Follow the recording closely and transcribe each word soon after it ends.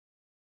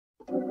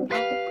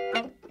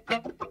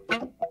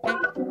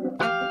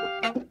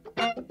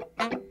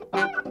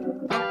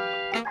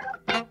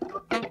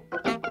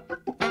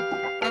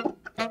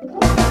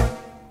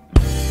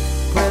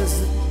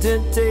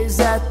Presidentes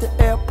at the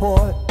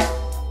airport,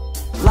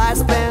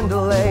 lights been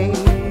delayed.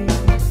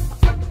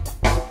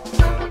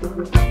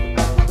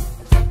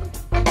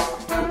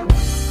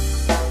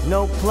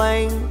 No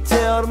plane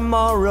till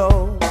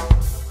tomorrow,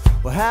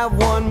 we'll have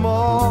one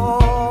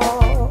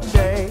more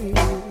day.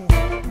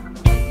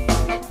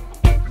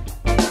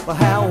 We'll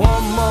have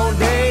one more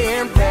day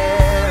in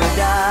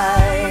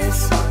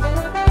paradise.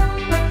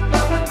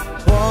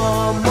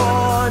 One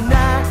more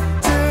night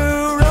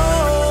to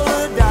roll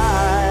the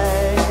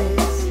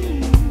dice.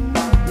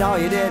 No,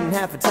 you didn't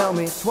have to tell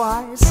me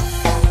twice.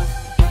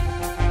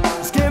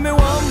 Just give me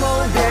one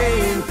more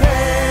day in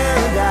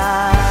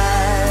paradise.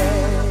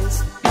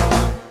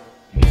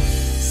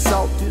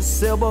 Salty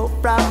sailboat,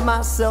 fried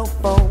my cell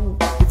phone.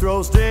 He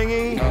throws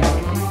stingy,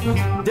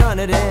 done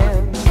it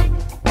in.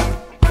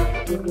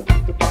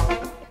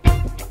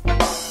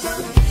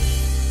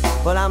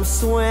 But I'm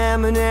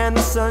swimming in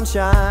the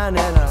sunshine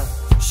and I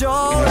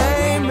sure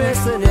ain't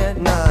missing it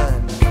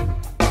none.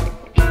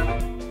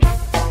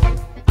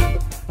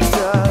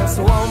 Just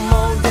one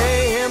more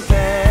day in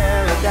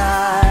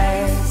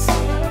paradise.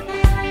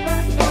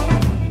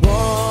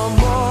 One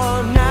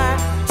more night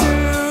to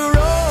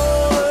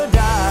roll the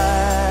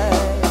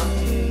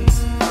dice.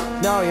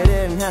 No, you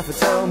didn't have to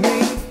tell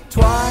me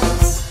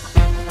twice.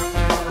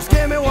 Just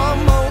give me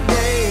one more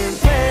day in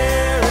paradise.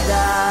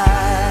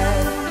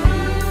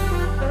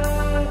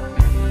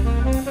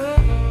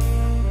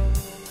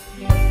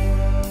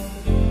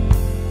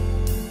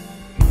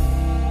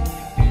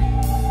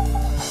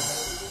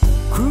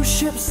 Cruise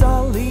ships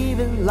are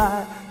leaving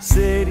like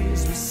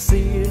cities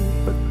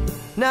receding, but the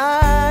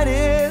night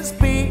is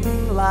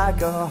beating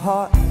like a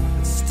heart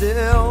that's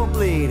still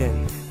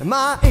bleeding. And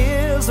my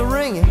ears are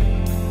ringing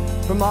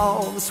from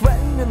all the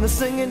sweating and the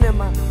singing, and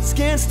my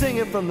skin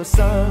stinging from the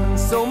sun.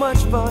 So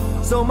much fun,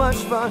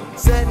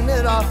 setting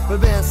it off.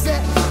 We've been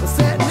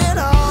setting it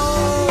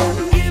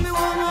off. Give me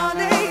one more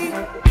day,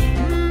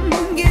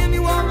 give me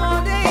one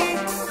more day,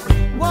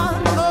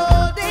 one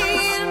more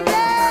day in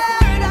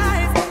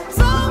paradise.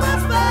 So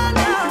much fun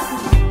now.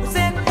 We're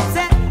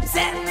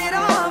setting it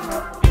off.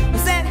 We're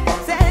setting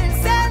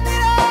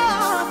it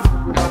off.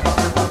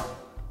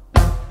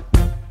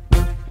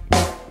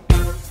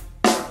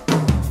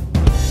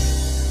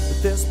 But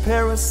there's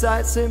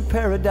parasites in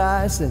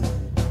paradise and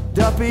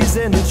duppies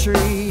in the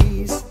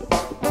trees.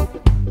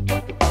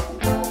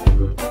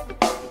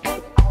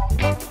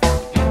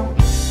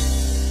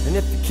 And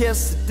if you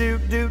kiss a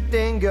doot-doot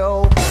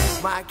dingo,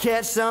 might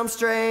catch some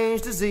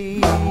strange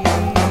disease.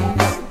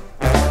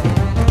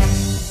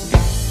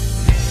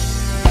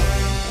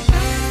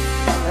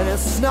 And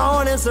it's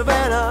snowing in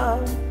Savannah,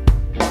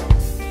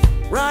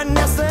 riding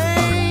that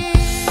same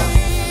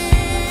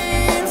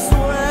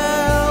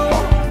swell.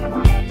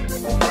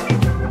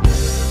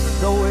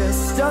 Though we're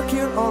stuck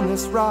here on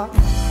this rock,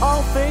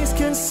 all things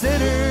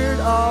considered,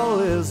 all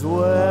is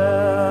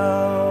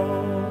well.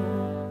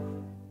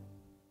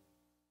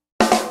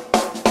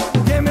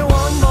 Give me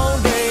one more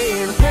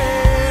day in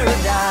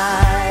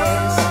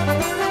paradise.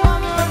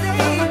 One more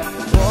day,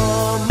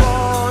 one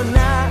more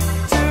night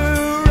to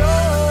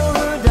roll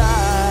the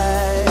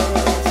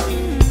dice.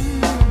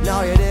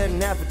 No, you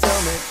didn't have to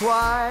tell me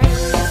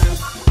twice.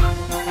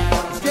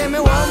 Just give me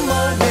one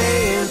more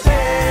day in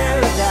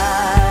paradise.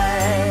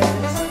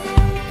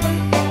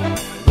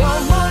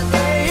 One more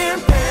day in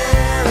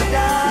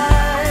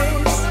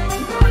paradise.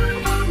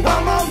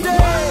 One more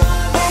day,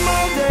 one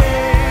more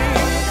day,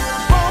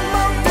 one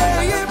more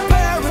day in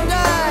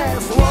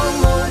paradise. One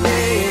more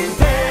day in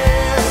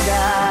paradise.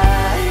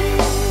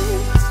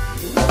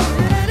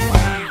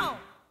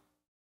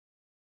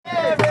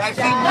 I've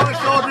seen more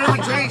short river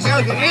train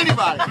shows than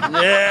anybody.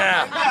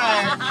 Yeah.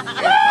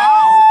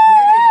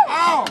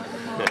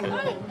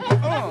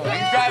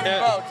 He's driving the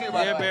boat too, by the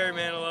way. Yeah, Barry,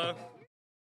 man.